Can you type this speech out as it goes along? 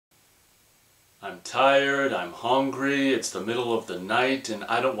I'm tired, I'm hungry, it's the middle of the night, and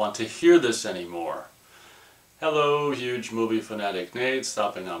I don't want to hear this anymore. Hello, huge movie fanatic Nate,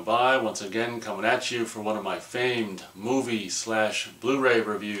 stopping on by, once again coming at you for one of my famed movie/Blu-ray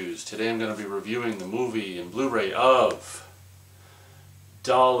reviews. Today I'm going to be reviewing the movie and Blu-ray of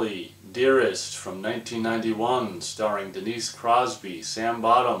Dolly Dearest from 1991, starring Denise Crosby, Sam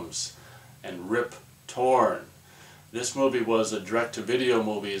Bottoms, and Rip Torn. This movie was a direct-to-video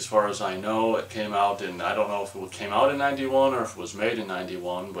movie as far as I know. It came out in, I don't know if it came out in 91 or if it was made in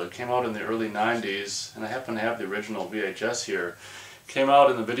 91, but it came out in the early 90s, and I happen to have the original VHS here. It came out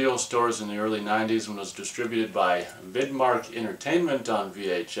in the video stores in the early 90s and was distributed by Vidmark Entertainment on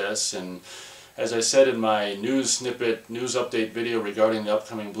VHS, and as I said in my news update video regarding the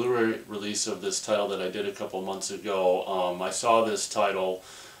upcoming Blu-ray release of this title that I did a couple months ago, I saw this title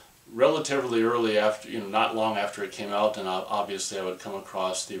relatively early after, not long after it came out, and obviously I would come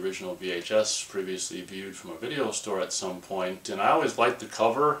across the original VHS previously viewed from a video store at some point, and I always liked the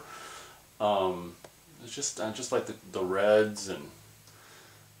cover. I just like the reds and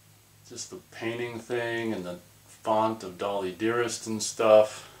just the painting thing and the font of Dolly Dearest and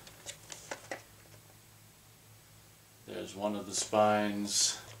stuff. There's one of the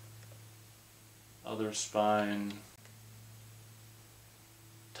spines, other spine,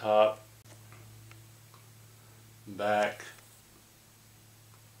 top, back.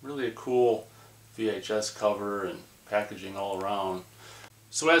 Really a cool VHS cover and packaging all around.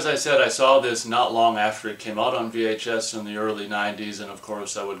 So as I said, I saw this not long after it came out on VHS in the early 90s, and of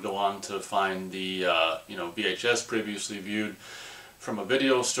course I would go on to find the VHS previously viewed from a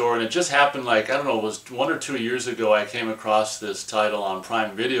video store, and it just happened, like, I don't know, it was 1 or 2 years ago I came across this title on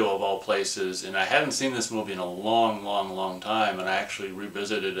Prime Video of all places, and I hadn't seen this movie in a long time, and I actually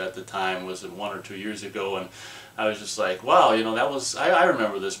revisited it at the time. Was it 1 or 2 years ago, and I was just like, wow, that was, I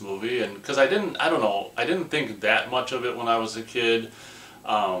remember this movie, and because I didn't think that much of it when I was a kid,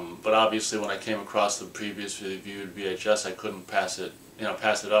 but obviously when I came across the previously viewed VHS, I couldn't pass it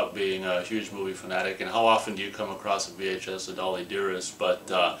up, being a huge movie fanatic. And how often do you come across a VHS of Dolly Dearest?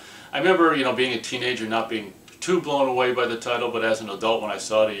 But I remember, being a teenager, not being too blown away by the title, but as an adult when I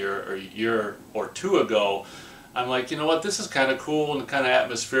saw it a year or two ago, I'm like, you know what, this is kind of cool and kind of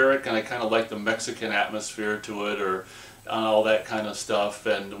atmospheric, and I kind of like the Mexican atmosphere to it, or all that kind of stuff.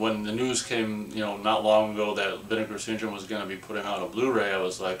 And when the news came, not long ago that Vinegar Syndrome was going to be putting out a Blu-ray, I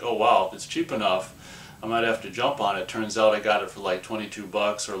was like, oh wow, if it's cheap enough, I might have to jump on it. Turns out I got it for like 22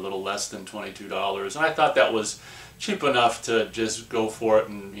 bucks or a little less than $22, and I thought that was cheap enough to just go for it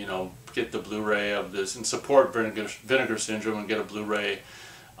and get the Blu-ray of this and support Vinegar Syndrome and get a Blu-ray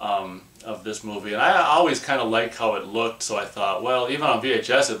of this movie. And I always kind of liked how it looked, so I thought, well, even on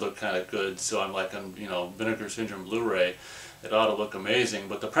VHS it looked kind of good, so I'm like, on Vinegar Syndrome Blu-ray, it ought to look amazing.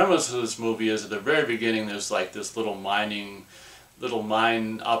 But the premise of this movie is at the very beginning there's like this little mine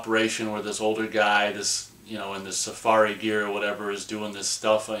operation where this older guy, in this safari gear or whatever, is doing this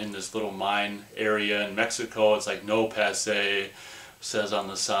stuff in this little mine area in Mexico. It's like no passe, says on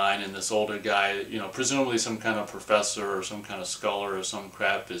the sign, and this older guy, presumably some kind of professor or some kind of scholar or some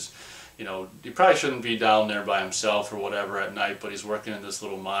crap, is, he probably shouldn't be down there by himself or whatever at night, but he's working in this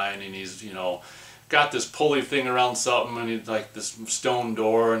little mine, and he's, got this pulley thing around something, and he's like this stone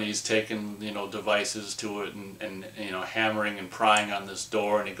door, and he's taking devices to it and hammering and prying on this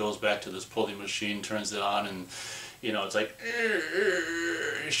door, and he goes back to this pulley machine, turns it on, and it's like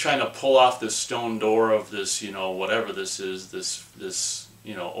he's trying to pull off this stone door of this whatever this is, this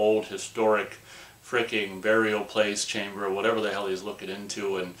old historic freaking burial place, chamber, or whatever the hell he's looking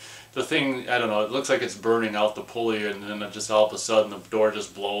into. And the thing, I don't know, it looks like it's burning out the pulley, and then just all of a sudden the door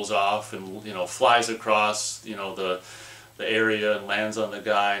just blows off and flies across the area and lands on the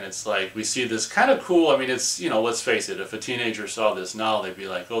guy. And it's like, we see this kind of cool, I mean, it's, let's face it, if a teenager saw this now, they'd be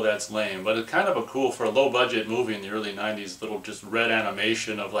like, oh, that's lame. But it's kind of a cool, for a low budget movie in the early 90s, little just red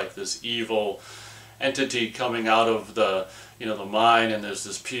animation of like this evil entity coming out of the the mine, and there's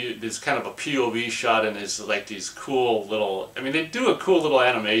this kind of a POV shot, and there's like these cool little, I mean, they do a cool little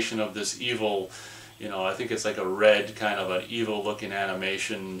animation of this evil, I think it's like a red kind of an evil looking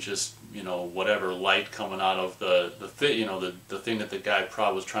animation, just whatever light coming out of the thing, the thing that the guy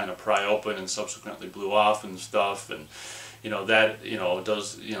was trying to pry open and subsequently blew off and stuff. And that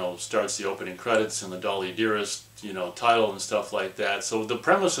does starts the opening credits and the Dolly Dearest title and stuff like that. So the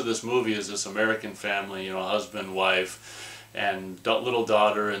premise of this movie is this American family, husband, wife, and little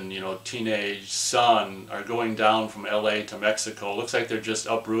daughter and teenage son are going down from LA to Mexico. It looks like they're just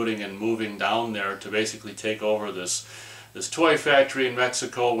uprooting and moving down there to basically take over this this toy factory in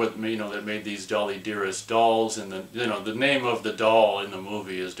Mexico with, you know, that made these Dolly Dearest dolls, and the, you know, the name of the doll in the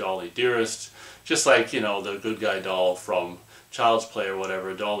movie is Dolly Dearest, just like, you know, the good guy doll from Child's Play or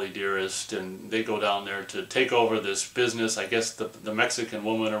whatever, Dolly Dearest. And they go down there to take over this business. I guess the Mexican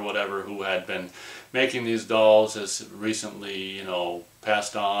woman or whatever who had been making these dolls has recently, you know,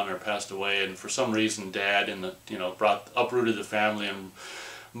 passed on or passed away, and for some reason Dad you know, uprooted the family and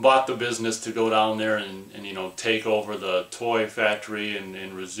bought the business to go down there and you know, take over the toy factory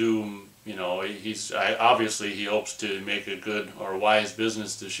and resume, you know, obviously he hopes to make a good or wise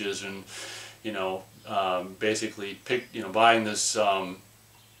business decision, you know, basically buying this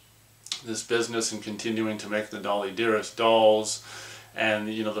this business and continuing to make the Dolly Dearest dolls.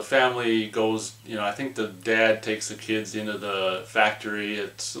 And, you know, the family goes, you know, I think the dad takes the kids into the factory.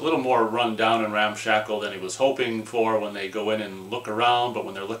 It's a little more run down and ramshackle than he was hoping for when they go in and look around. But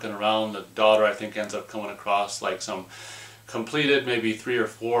when they're looking around, the daughter, I think, ends up coming across like some completed, maybe 3 or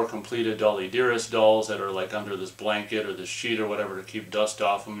 4 completed Dolly Dearest dolls that are like under this blanket or this sheet or whatever to keep dust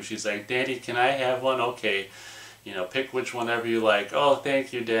off them. She's like, "Daddy, can I have one?" "Okay. You know, pick which whenever you like." "Oh,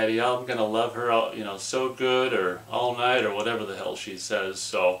 thank you, Daddy. I'm gonna love her, you know, so good," or "all night," or whatever the hell she says.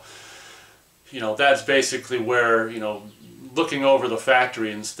 So, you know, that's basically where, you know, looking over the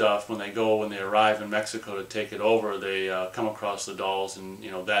factory and stuff, when they arrive in Mexico to take it over, they come across the dolls, and,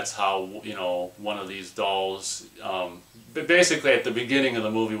 you know, that's how, you know, one of these dolls, but basically at the beginning of the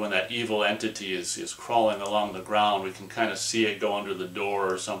movie, when that evil entity is crawling along the ground, we can kind of see it go under the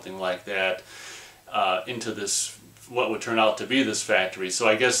door or something like that. Into this, what would turn out to be this factory. So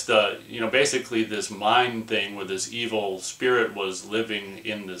I guess you know, basically this mind thing where this evil spirit was living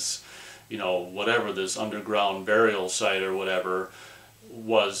in this, you know, whatever, this underground burial site or whatever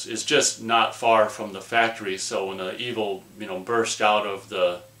is just not far from the factory. So when the evil, you know, burst out of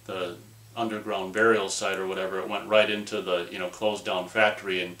the underground burial site or whatever, it went right into the, you know, closed down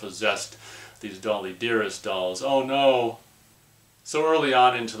factory and possessed these Dolly Dearest dolls. Oh no! So early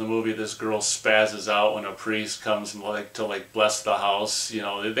on into the movie, this girl spazzes out when a priest comes and to bless the house. You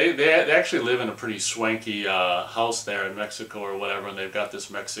know, they actually live in a pretty swanky house there in Mexico or whatever, and they've got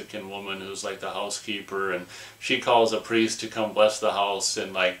this Mexican woman who's like the housekeeper, and she calls a priest to come bless the house,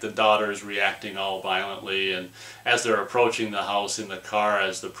 and like the daughter's reacting all violently, and as they're approaching the house in the car,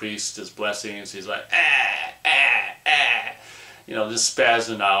 as the priest is blessing, and she's like, "Ah, ah, ah," you know, just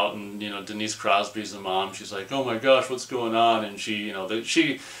spazzing out. And, you know, Denise Crosby's the mom. She's like, "Oh my gosh, what's going on?" And she, you know,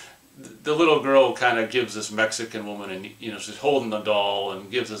 the little girl kind of gives this Mexican woman, and, you know, she's holding the doll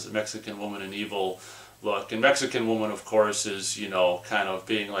and gives this Mexican woman an evil look. And Mexican woman, of course, is, you know, kind of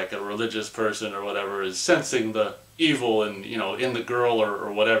being like a religious person or whatever, is sensing the evil and, you know, in the girl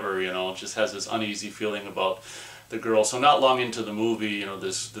or whatever, you know, just has this uneasy feeling about the girl. So not long into the movie, you know,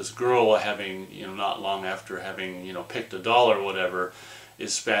 this girl, having, you know, not long after having, you know, picked a doll or whatever,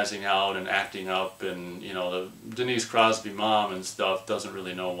 is spazzing out and acting up, and, you know, the Denise Crosby mom and stuff doesn't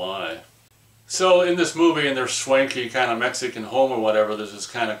really know why. So in this movie, in their swanky kind of Mexican home or whatever, there's this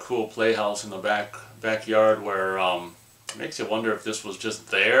kind of cool playhouse in the backyard where it makes you wonder if this was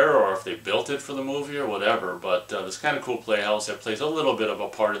just there or if they built it for the movie or whatever. But this kind of cool playhouse that plays a little bit of a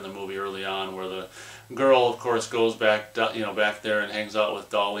part in the movie early on, where the girl, of course, goes back, you know, back there and hangs out with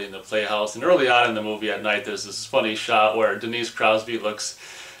Dolly in the playhouse. And early on in the movie at night, there's this funny shot where Denise Crosby looks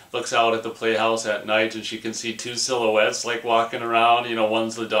out at the playhouse at night, and she can see 2 silhouettes like walking around. You know,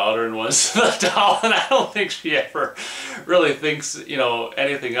 one's the daughter and one's the doll. And I don't think she ever really thinks, you know,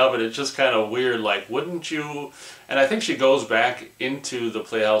 anything of it. It's just kind of weird. Like, wouldn't you? And I think she goes back into the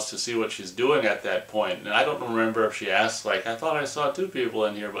playhouse to see what she's doing at that point. And I don't remember if she asks, like, "I thought I saw 2 people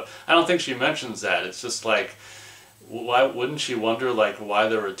in here," but I don't think she mentions that. It's just like, why wouldn't she wonder, like, why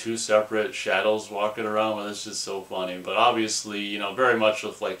there were 2 separate shadows walking around? Well, it's just so funny. But obviously, you know, very much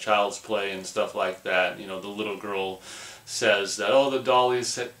with like Child's Play and stuff like that, you know, the little girl says that, "Oh, the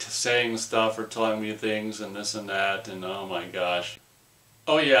Dolly's saying stuff or telling me things and this and that," and oh my gosh.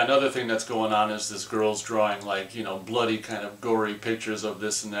 Oh yeah, another thing that's going on is this girl's drawing, like, you know, bloody kind of gory pictures of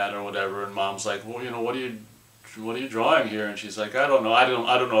this and that or whatever, and mom's like, "Well, you know, what are you drawing here?" And she's like, "I don't know. I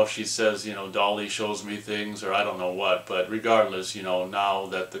don't know if she says, you know, Dolly shows me things or I don't know what." But regardless, you know, now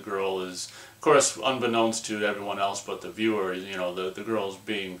that the girl is, of course, unbeknownst to everyone else but the viewer, you know, the girl's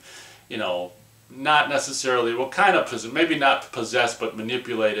being, you know, not necessarily, well, kind of, maybe not possessed, but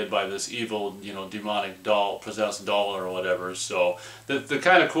manipulated by this evil, you know, demonic doll, possessed doll or whatever. So the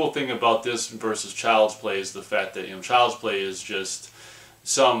kind of cool thing about this versus Child's Play is the fact that, you know, Child's Play is just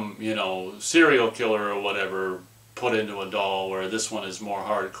some, you know, serial killer or whatever put into a doll, where this one is more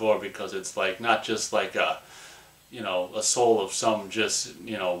hardcore because it's like not just like a you know, a soul of some just,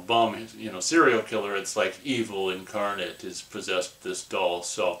 you know, bum, you know, serial killer. It's like evil incarnate is possessed this doll.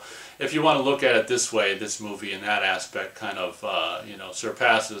 So if you want to look at it this way, this movie in that aspect kind of, you know,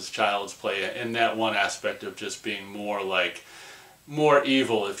 surpasses Child's Play in that one aspect of just being more like, more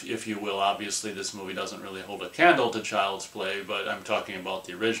evil, if you will. Obviously this movie doesn't really hold a candle to Child's Play, but I'm talking about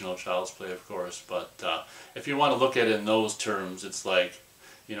the original Child's Play, of course. But if you want to look at it in those terms, it's like,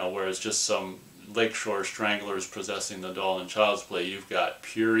 you know, whereas just some lakeshore stranglers possessing the doll in Child's Play, you've got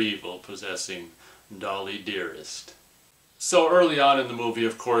pure evil possessing Dolly Dearest. So early on in the movie,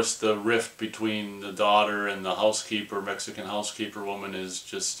 of course, the rift between the daughter and the housekeeper, Mexican housekeeper woman, is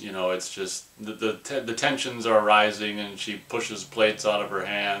just, you know, it's just, the tensions are rising, and she pushes plates out of her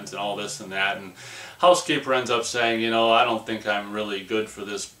hands and all this and that, and housekeeper ends up saying, you know, I don't think I'm really good for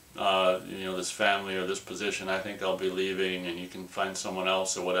this, you know, this family or this position. I think I'll be leaving, and you can find someone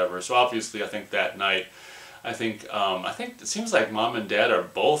else or whatever. So obviously I think that night, I think it seems like mom and dad are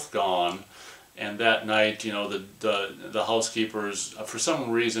both gone. And that night, you know, the housekeeper's, for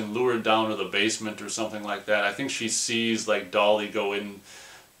some reason, lured down to the basement or something like that. I think she sees, like, Dolly go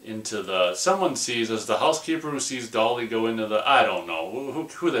into the... Someone sees, as the housekeeper who sees Dolly go into the... I don't know.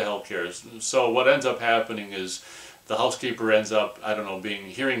 Who the hell cares? So what ends up happening is the housekeeper ends up, I don't know,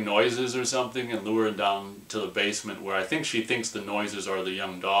 hearing noises or something and lured down to the basement, where I think she thinks the noises are the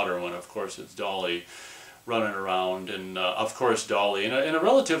young daughter, when, of course, it's Dolly running around. And of course Dolly, in a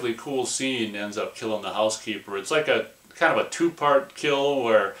relatively cool scene, ends up killing the housekeeper. It's like a kind of a two-part kill,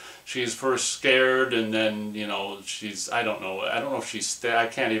 where she's first scared, and then, you know, she's, I don't know if she's, I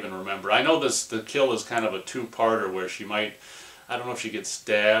can't even remember. I know the kill is kind of a two-parter, where she might, I don't know if she gets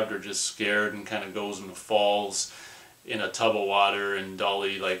stabbed or just scared and kind of goes and falls in a tub of water, and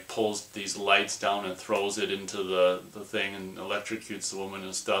Dolly like pulls these lights down and throws it into the thing and electrocutes the woman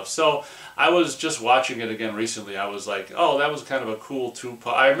and stuff. So I was just watching it again recently. I was like, oh, that was kind of a cool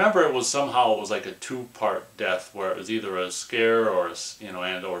two-part. I remember it was like a two-part death, where it was either a scare or a, you know,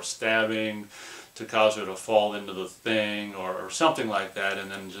 and or stabbing to cause her to fall into the thing, or something like that, and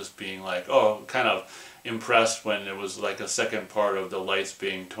then just being like, oh, kind of impressed when it was like a second part of the lights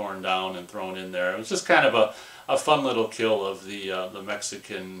being torn down and thrown in there. It was just kind of a fun little kill of the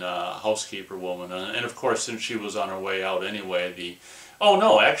Mexican housekeeper woman. And of course, since she was on her way out anyway, oh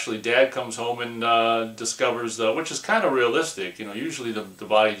no, actually Dad comes home and discovers, which is kind of realistic, you know, usually the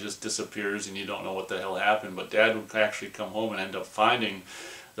body just disappears and you don't know what the hell happened, but Dad would actually come home and end up finding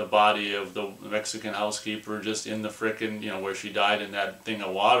the body of the Mexican housekeeper just in the frickin', you know, where she died in that thing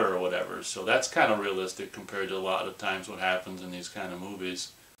of water or whatever. So that's kind of realistic compared to a lot of times what happens in these kind of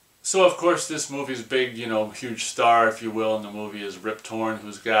movies. So of course this movie's big, you know, huge star, if you will, in the movie is Rip Torn,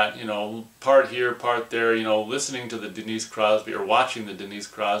 who's got, you know, part here, part there. You know, listening to the Denise Crosby, or watching the Denise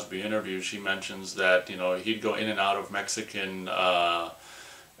Crosby interview, she mentions that, you know, he'd go in and out of Mexican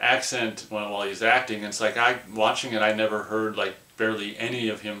accent while he's acting. And it's like, watching it, I never heard, like, barely any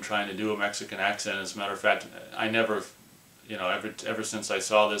of him trying to do a Mexican accent. As a matter of fact, I never, you know, ever since I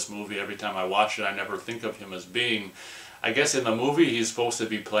saw this movie, every time I watch it, I never think of him as being, I guess in the movie he's supposed to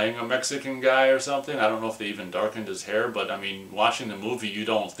be playing a Mexican guy or something. I don't know if they even darkened his hair, but I mean, watching the movie, you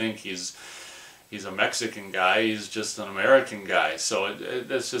don't think he's a Mexican guy. He's just an American guy. So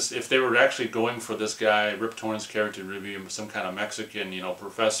it's just, if they were actually going for this guy, Rip Torn's character, to be some kind of Mexican, you know,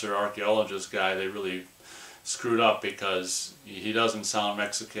 professor, archaeologist guy, they really screwed up, because he doesn't sound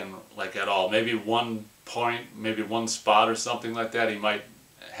Mexican like at all. Maybe one point, maybe one spot or something like that, he might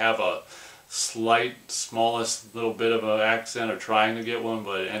have a smallest little bit of an accent, or trying to get one,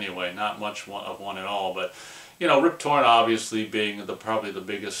 but anyway, not much of one at all. But you know, Rip Torn, obviously being probably the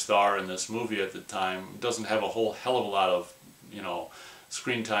biggest star in this movie at the time, doesn't have a whole hell of a lot of, you know,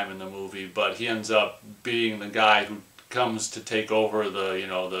 screen time in the movie, but he ends up being the guy who comes to take over the, you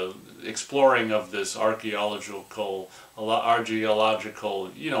know, the exploring of this archaeological,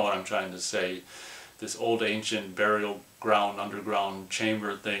 you know what I'm trying to say, this old ancient burial ground, underground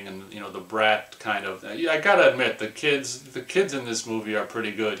chamber thing. And you know, the brat kind of, I gotta admit, the kids in this movie are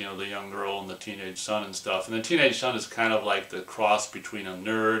pretty good, you know, the young girl and the teenage son and stuff. And the teenage son is kind of like the cross between a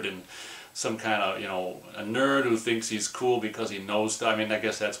nerd and some kind of, you know, a nerd who thinks he's cool because he knows stuff. I mean, I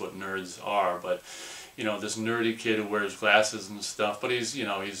guess that's what nerds are, but you know, this nerdy kid who wears glasses and stuff, but he's, you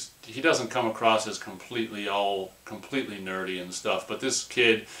know, he doesn't come across as completely nerdy and stuff. But this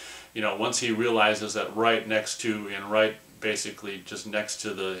kid, you know, once he realizes that right basically just next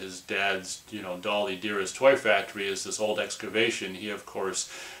to his dad's, you know, Dolly Dearest toy factory is this old excavation, he of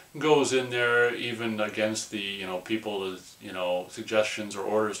course goes in there, even against the, you know, people's, you know, suggestions or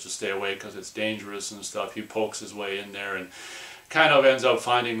orders to stay away because it's dangerous and stuff. He pokes his way in there and kind of ends up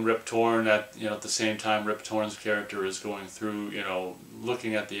finding Rip Torn at, you know, at the same time Rip Torn's character is going through, you know,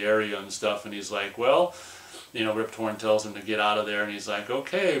 looking at the area and stuff, and he's like, well, you know, Rip Torn tells him to get out of there, and he's like,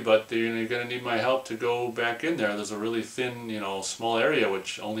 okay, but you're going to need my help to go back in there. There's a really thin, you know, small area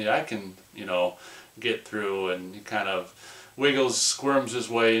which only I can, you know, get through, and he kind of squirms his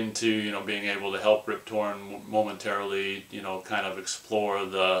way into, you know, being able to help Rip Torn momentarily, you know, kind of explore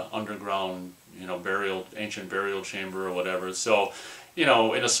the underground, you know, ancient burial chamber or whatever. So, you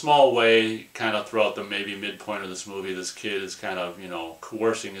know, in a small way, kind of throughout the maybe midpoint of this movie, this kid is kind of, you know,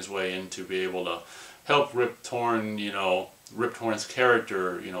 coercing his way in to be able to help Rip Torn, you know, Rip Torn's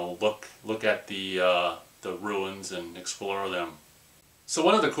character, you know, look at the ruins and explore them. So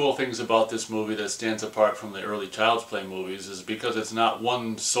one of the cool things about this movie that stands apart from the early Child's Play movies is because it's not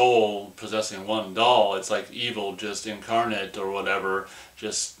one soul possessing one doll. It's like evil just incarnate or whatever,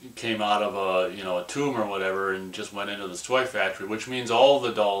 just came out of a, you know, a tomb or whatever and just went into this toy factory, which means all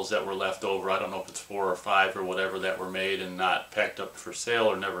the dolls that were left over, I don't know if it's 4 or 5 or whatever, that were made and not packed up for sale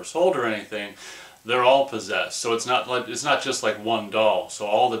or never sold or anything, they're all possessed. So it's not just like one doll. So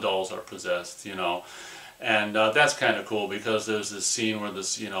all the dolls are possessed, you know. And that's kind of cool because there's this scene where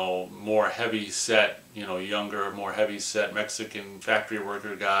this, you know, more heavy set, you know, younger, more heavy set Mexican factory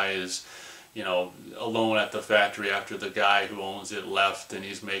worker guy is, you know, alone at the factory after the guy who owns it left, and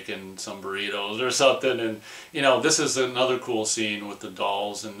he's making some burritos or something. And, you know, this is another cool scene with the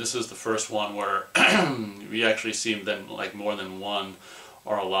dolls, and this is the first one where we actually see them, like, more than one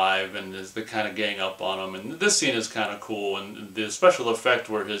are alive, and they kind of gang up on him. And this scene is kind of cool, and the special effect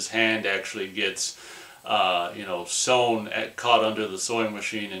where his hand actually gets you know, caught under the sewing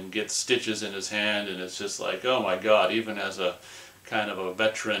machine and gets stitches in his hand, and it's just like, oh my god, even as a kind of a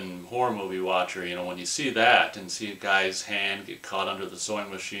veteran horror movie watcher, you know, when you see that and see a guy's hand get caught under the sewing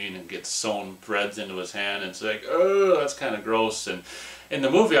machine and get sewn threads into his hand, it's like, oh, that's kind of gross. And in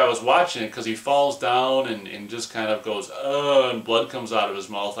the movie I was watching it because he falls down and just kind of goes, oh, and blood comes out of his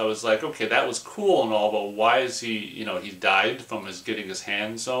mouth. I was like, okay, that was cool and all, but why is he, you know, he died from getting his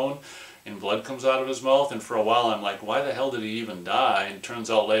hand sewn, and blood comes out of his mouth, and for a while I'm like, why the hell did he even die? And it turns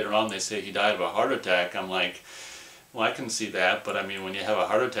out later on they say he died of a heart attack. I'm like, well, I can see that, but I mean, when you have a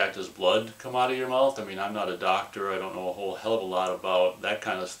heart attack, does blood come out of your mouth? I mean, I'm not a doctor, I don't know a whole hell of a lot about that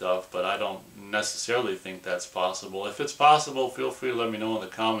kind of stuff, but I don't necessarily think that's possible. If it's possible, feel free to let me know in the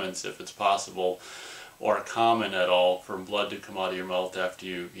comments if it's possible or common at all for blood to come out of your mouth after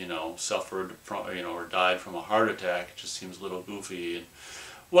you know, suffered from, you know, or died from a heart attack. It just seems a little goofy and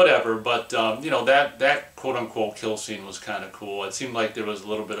whatever, but you know, that quote-unquote kill scene was kind of cool. It seemed like there was a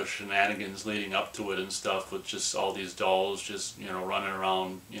little bit of shenanigans leading up to it and stuff, with just all these dolls just, you know, running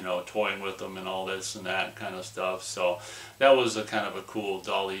around, you know, toying with them and all this and that kind of stuff. So that was a kind of a cool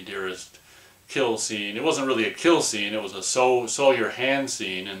Dolly Dearest kill scene. It wasn't really a kill scene, it was a sew your hand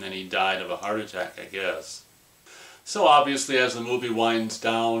scene, and then he died of a heart attack, I guess. So obviously, as the movie winds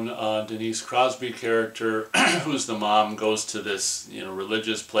down, Denise Crosby character, who's the mom, goes to this, you know,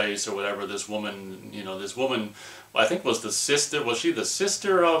 religious place or whatever. This woman, you know, well, I think was the sister. Was she the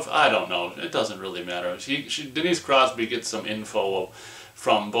sister of? I don't know. It doesn't really matter. Denise Crosby gets some info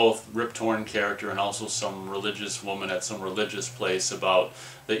from both Rip Torn character and also some religious woman at some religious place about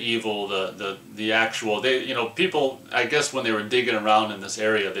the evil, the actual, you know, people, I guess when they were digging around in this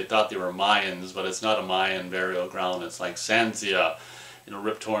area, they thought they were Mayans, but it's not a Mayan burial ground, it's like Sansia. You know,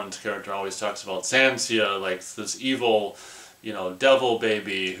 Rip Torn's character always talks about Sansia, like this evil, you know, devil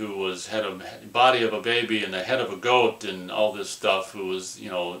baby who had a body of a baby and the head of a goat and all this stuff, who was,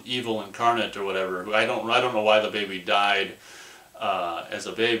 you know, evil incarnate or whatever. I don't know why the baby died as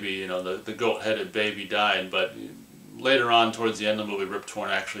a baby, you know, the goat-headed baby died, but later on, towards the end of the movie, Rip Torn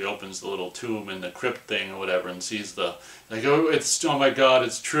actually opens the little tomb in the crypt thing or whatever and sees oh my god,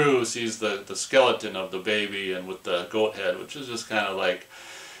 it's true, sees the skeleton of the baby and with the goat head, which is just kind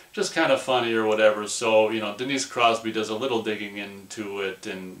of funny or whatever. So, you know, Denise Crosby does a little digging into it,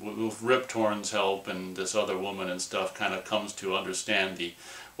 and with Rip Torn's help and this other woman and stuff, kind of comes to understand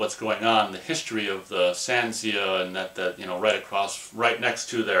what's going on, the history of the Sansia, and that you know, right next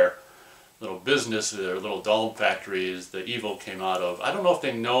to their little business, their little doll factories, the evil came out of. I don't know if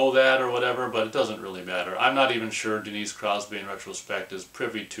they know that or whatever, but it doesn't really matter. I'm not even sure Denise Crosby, in retrospect, is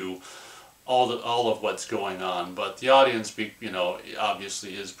privy to all of what's going on, but the audience, you know,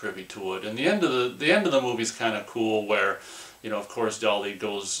 obviously is privy to it. And the end of the movie is kind of cool, where, you know, of course, Dolly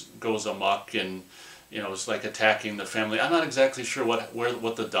goes amok and, you know, it's like attacking the family. I'm not exactly sure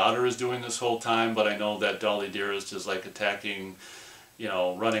what the daughter is doing this whole time, but I know that Dolly Dearest is like attacking, you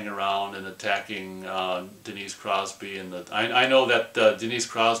know, running around and attacking Denise Crosby. And I know that Denise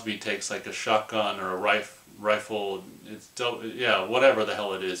Crosby takes like a shotgun or a rifle. It's yeah, whatever the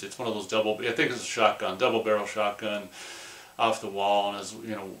hell it is. It's one of those double. I think it's a shotgun, double barrel shotgun, off the wall, and as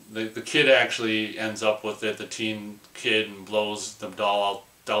you know, the kid actually ends up with it, the teen kid, and blows the doll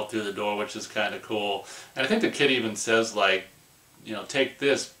out through the door, which is kind of cool. And I think the kid even says like, you know, take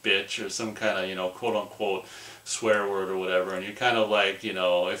this bitch, or some kind of, you know, quote unquote swear word or whatever. And you kind of like, you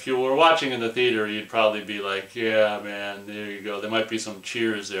know, if you were watching in the theater, you'd probably be like, yeah, man, there you go. There might be some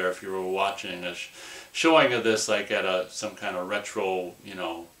cheers there if you were watching a showing of this like at some kind of retro, you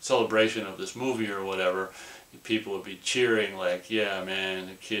know, celebration of this movie or whatever. People would be cheering like, yeah, man,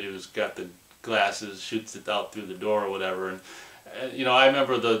 the kid who's got the glasses shoots it out through the door or whatever. And you know, I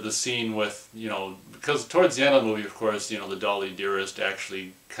remember the scene with, you know, because towards the end of the movie, of course, you know, the Dolly Dearest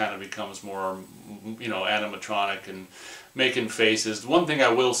actually kind of becomes more, you know, animatronic and making faces. One thing I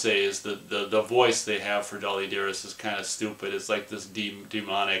will say is that the voice they have for Dolly Dearest is kind of stupid. It's like this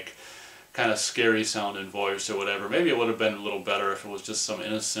demonic, kind of scary sounding voice or whatever. Maybe it would have been a little better if it was just some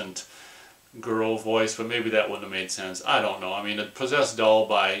innocent girl voice, but maybe that wouldn't have made sense. I don't know. I mean, a possessed doll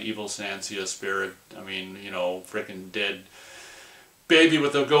by evil Sansia spirit, I mean, you know, freaking dead baby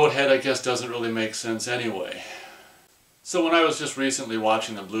with a goat head, I guess, doesn't really make sense anyway. So when I was just recently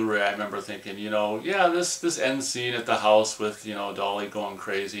watching the Blu-ray, I remember thinking, you know, yeah, this end scene at the house with, you know, Dolly going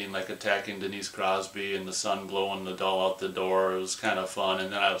crazy and like attacking Denise Crosby and the son blowing the doll out the door, it was kind of fun.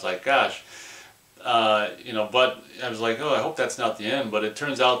 And then I was like, gosh, you know, but I was like, oh, I hope that's not the end. But it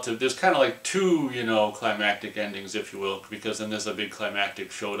turns out there's kind of like two, you know, climactic endings, if you will, because then there's a big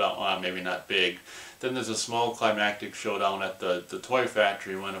climactic showdown. Well, maybe not big. Then there's a small climactic showdown at the toy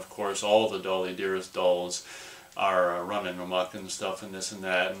factory when, of course, all the Dolly Dearest dolls are running amok and stuff and this and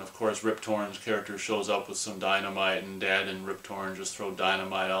that. And, of course, Rip Torn's character shows up with some dynamite, and Dad and Rip Torn just throw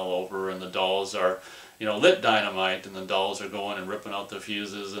dynamite all over, and the dolls are, you know, lit dynamite, and the dolls are going and ripping out the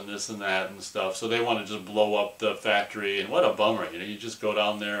fuses and this and that and stuff. So they want to just blow up the factory, and what a bummer. You know, you just go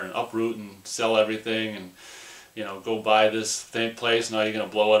down there and uproot and sell everything and, you know, go buy this place, now you're going to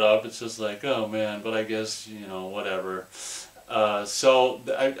blow it up. It's just like, oh man, but I guess, you know, whatever. So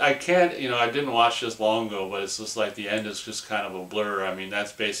I can't, you know, I didn't watch this long ago, but it's just like the end is just kind of a blur. I mean,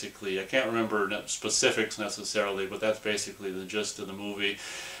 that's basically, I can't remember specifics necessarily, but that's basically the gist of the movie.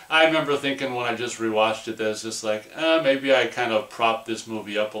 I remember thinking when I just rewatched it that it's just like, maybe I kind of propped this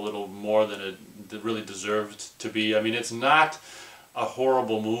movie up a little more than it really deserved to be. I mean, it's not a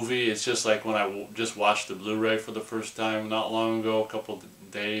horrible movie. It's just like when I just watched the Blu-ray for the first time not long ago,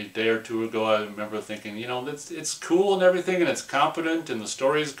 day or two ago, I remember thinking, you know, it's cool and everything, and it's competent, and the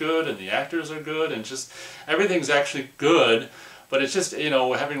story's good, and the actors are good, and just everything's actually good. But it's just, you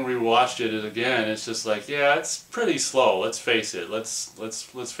know, having rewatched it again, it's just like, yeah, it's pretty slow. Let's face it. Let's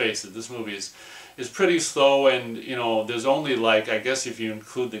face it. This movie is pretty slow, and you know, there's only like, I guess if you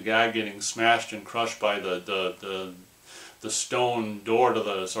include the guy getting smashed and crushed by the stone door to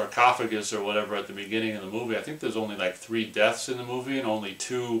the sarcophagus or whatever at the beginning of the movie, I think there's only like 3 deaths in the movie and only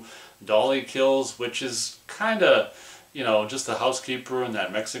 2 Dolly kills, which is kind of, you know, just the housekeeper and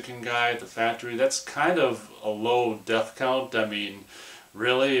that Mexican guy at the factory. That's kind of a low death count. I mean,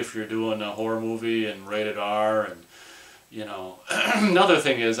 really, if you're doing a horror movie and rated R, and, you know, another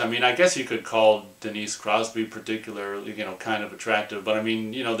thing is, I mean, I guess you could call Denise Crosby particularly, you know, kind of attractive, but I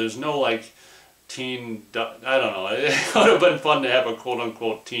mean, you know, there's no like teen, I don't know, it would have been fun to have a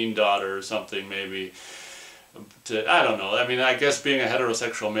quote-unquote teen daughter or something, maybe, I don't know, I mean, I guess being a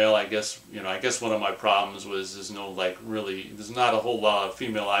heterosexual male, I guess, you know, I guess one of my problems was there's no, like, really, there's not a whole lot of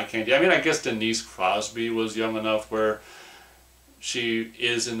female eye candy. I mean, I guess Denise Crosby was young enough where she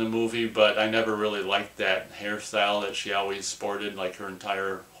is in the movie, but I never really liked that hairstyle that she always sported, like her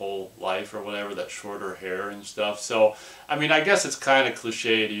entire whole life or whatever, that shorter hair and stuff. So, I mean, I guess it's kind of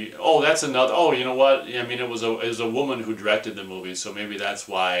cliche. Oh, that's another, oh, you know what? I mean, it was a woman who directed the movie, so maybe that's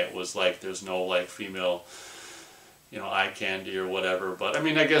why it was like, there's no, like, female, you know, eye candy or whatever. But, I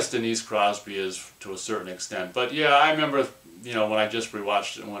mean, I guess Denise Crosby is to a certain extent. But, yeah, I remember, you know, when I just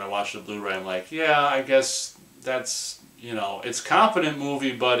rewatched it, when I watched the Blu-ray, I'm like, yeah, I guess that's, you know, it's a competent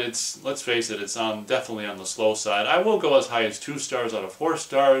movie, but it's, let's face it, it's definitely on the slow side. I will go as high as 2 stars out of 4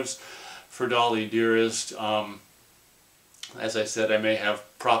 stars for Dolly Dearest. As I said, I may have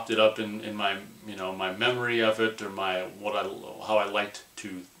propped it up in my, you know, my memory of it, or how I liked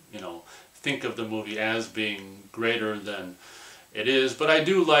to, you know, think of the movie as being greater than it is. But I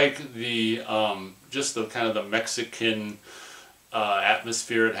do like the just the kind of the Mexican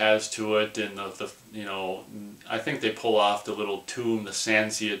atmosphere it has to it, and the you know, I think they pull off the little tomb, the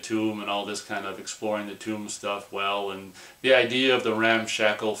Sansia tomb, and all this kind of exploring the tomb stuff well, and the idea of the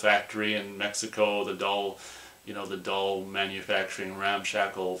ramshackle factory in Mexico, the doll you know, the dull manufacturing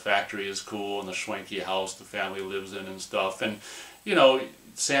ramshackle factory is cool, and the schwanky house the family lives in and stuff. And, you know,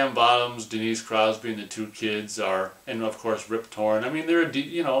 Sam Bottoms, Denise Crosby, and the two kids are, and of course Rip Torn. I mean, they're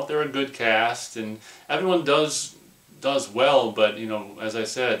a good cast, and everyone does well. But you know, as I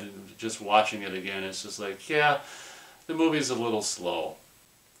said, just watching it again, it's just like, yeah, the movie's a little slow.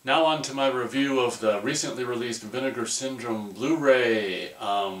 Now on to my review of the recently released Vinegar Syndrome Blu-ray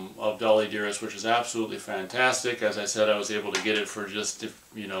of Dolly Dearest, which is absolutely fantastic. As I said, I was able to get it for just,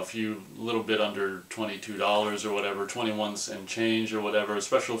 you know, a little bit under $22 or whatever, 21 and change or whatever.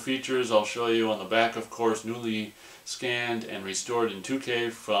 Special features I'll show you on the back, of course, newly scanned and restored in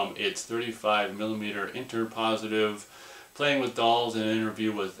 2K from its 35mm interpositive. Playing with dolls, an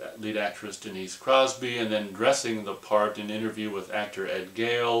interview with lead actress Denise Crosby, and then dressing the part, an interview with actor Ed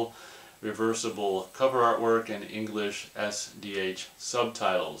Gale, reversible cover artwork, and English SDH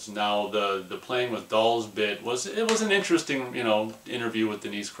subtitles. Now the playing with dolls bit was an interesting, you know, interview with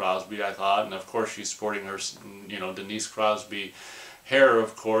Denise Crosby, I thought, and of course she's sporting her, you know, Denise Crosby hair,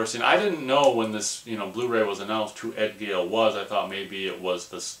 of course. And I didn't know when this, you know, Blu-ray was announced who Ed Gale was. I thought maybe it was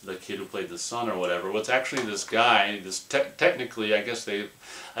the kid who played the son or whatever. Well, it's actually this guy. Technically, I guess I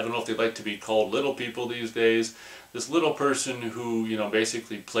don't know if they like to be called little people these days. This little person who, you know,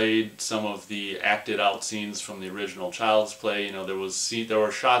 basically played some of the acted out scenes from the original Child's Play. You know, there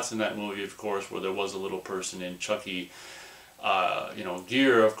were shots in that movie, of course, where there was a little person in Chucky, you know,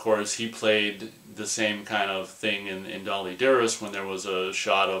 gear. Of course, he played the same kind of thing in Dolly Dearest when there was a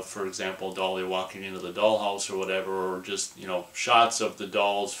shot of, for example, Dolly walking into the dollhouse or whatever, or just, you know, shots of the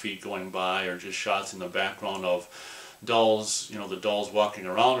doll's feet going by, or just shots in the background of dolls, you know, the dolls walking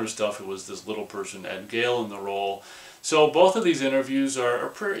around or stuff. It was this little person, Ed Gale, in the role. So both of these interviews are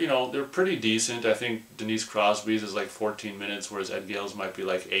pretty, you know, they're pretty decent. I think Denise Crosby's is like 14 minutes, whereas Ed Gale's might be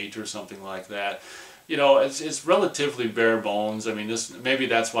like 8 or something like that. You know, it's relatively bare bones. I mean, maybe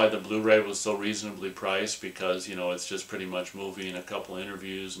that's why the Blu-ray was so reasonably priced, because, you know, it's just pretty much movie and a couple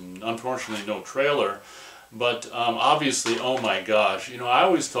interviews, and unfortunately no trailer. But obviously, oh my gosh, you know, I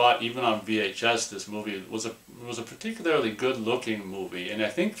always thought even on VHS this movie was a particularly good-looking movie, and I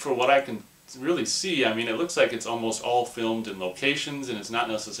think for what I can really see, I mean, it looks like it's almost all filmed in locations, and it's not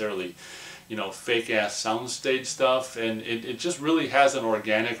necessarily, you know, fake-ass soundstage stuff, and it just really has an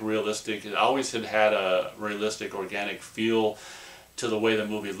organic, realistic, it always had a realistic, organic feel to the way the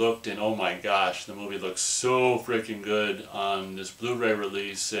movie looked. And oh my gosh, the movie looks so freaking good on this Blu-ray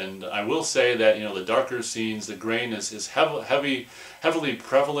release. And I will say that, you know, the darker scenes, the grain is heavily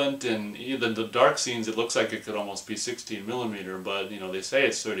prevalent, and even the dark scenes, it looks like it could almost be 16mm, but, you know, they say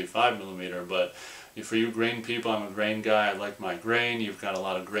it's 35mm, but for you grain people, I'm a grain guy, I like my grain. You've got a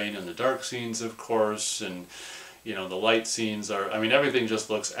lot of grain in the dark scenes, of course, and, you know, the light scenes are, I mean, everything just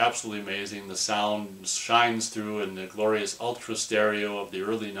looks absolutely amazing. The sound shines through in the glorious ultra stereo of the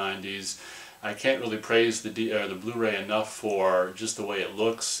early 90s. I can't really praise the Blu-ray enough for just the way it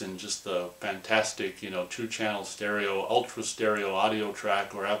looks, and just the fantastic, you know, 2-channel stereo, ultra stereo audio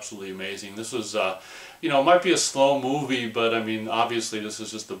track were absolutely amazing. This was, you know, it might be a slow movie, but I mean, obviously this is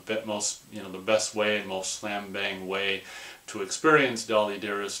just the most, you know, the best way and most slam bang way to experience Dolly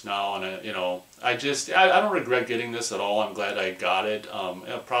Dearest now. And you know, I don't regret getting this at all. I'm glad I got it.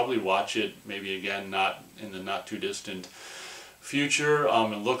 I'll probably watch it maybe again, not in the not too distant future.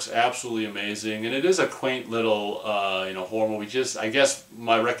 It looks absolutely amazing, and it is a quaint little you know, horror movie. Just, I guess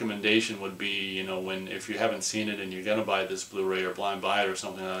my recommendation would be, you know, if you haven't seen it and you're gonna buy this Blu-ray or blind buy it or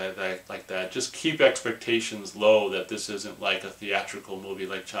something like that, just keep expectations low that this isn't like a theatrical movie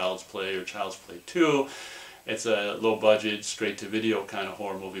like Child's Play or Child's Play 2. It's a low budget, straight to video kind of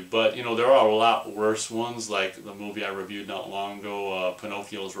horror movie. But, you know, there are a lot worse ones, like the movie I reviewed not long ago,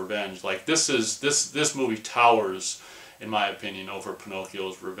 Pinocchio's Revenge. Like, this movie towers, in my opinion, over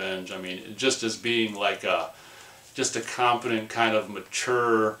Pinocchio's Revenge. I mean, just as being like just a competent kind of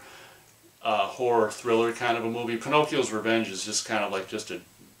mature horror thriller kind of a movie, Pinocchio's Revenge is just kind of like just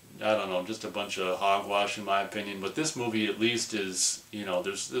I don't know, just a bunch of hogwash in my opinion. But this movie at least is, you know,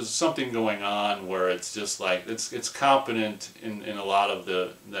 there's something going on where it's just like, it's competent in a lot of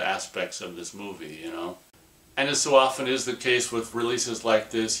the aspects of this movie, you know. And as so often is the case with releases like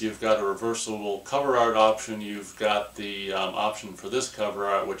this, you've got a reversible cover art option. You've got the option for this cover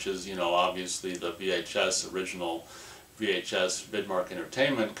art, which is, you know, obviously the VHS, original VHS Vidmark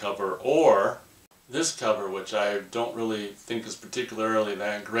Entertainment cover, or this cover, which I don't really think is particularly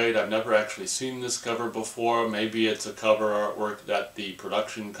that great. I've never actually seen this cover before. Maybe it's a cover artwork that the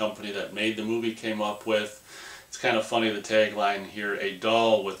production company that made the movie came up with. It's kind of funny, the tagline here, a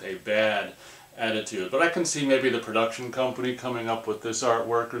doll with a bad attitude. But I can see maybe the production company coming up with this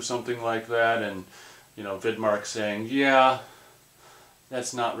artwork or something like that, and you know, Vidmark saying, yeah,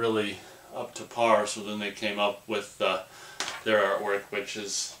 that's not really up to par, so then they came up with their artwork, which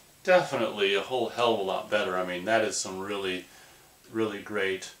is definitely a whole hell of a lot better. I mean, that is some really, really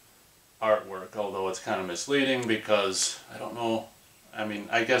great artwork, although it's kind of misleading because, I don't know, I mean,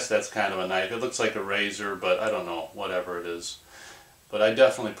 I guess that's kind of a knife. It looks like a razor, but I don't know, whatever it is. But I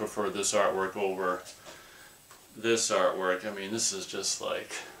definitely prefer this artwork over this artwork. I mean, this is just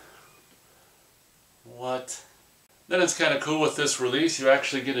like, what? Then it's kind of cool with this release, you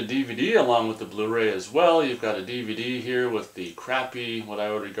actually get a DVD along with the Blu-ray as well. You've got a DVD here with the crappy, what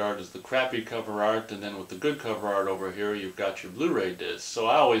I would regard as the crappy cover art, and then with the good cover art over here, you've got your Blu-ray disc. So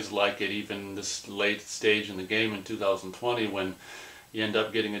I always like it, even this late stage in the game in 2020, when you end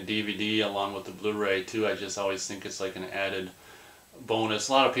up getting a DVD along with the Blu-ray too. I just always think it's like an added bonus.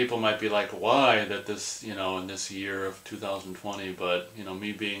 A lot of people might be like, why that this, you know, in this year of 2020, but, you know,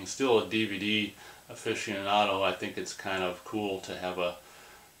 me being still a DVD aficionado, I think it's kind of cool to have a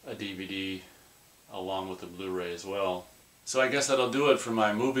DVD along with the Blu-ray as well. So I guess that'll do it for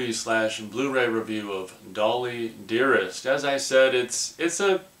my movie/Blu-ray review of Dolly Dearest. As I said, it's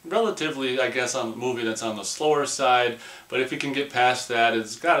a relatively, I guess, movie that's on the slower side, but if you can get past that,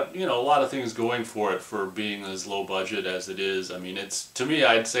 it's got, you know, a lot of things going for it for being as low budget as it is. I mean, it's, to me,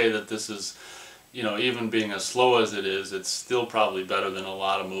 I'd say that this is, you know, even being as slow as it is, it's still probably better than a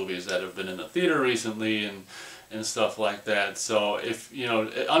lot of movies that have been in the theater recently and stuff like that. So if, you know,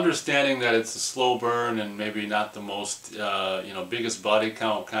 understanding that it's a slow burn and maybe not the most, you know, biggest body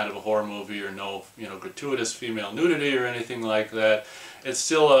count kind of a horror movie, or no, you know, gratuitous female nudity or anything like that, it's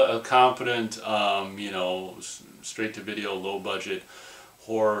still a competent, you know, straight to video, low budget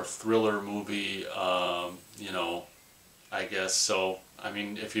horror thriller movie, you know, I guess. So, I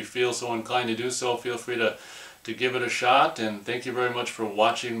mean, if you feel so inclined to do so, feel free to give it a shot, and thank you very much for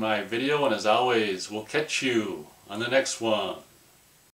watching my video, and as always, we'll catch you on the next one.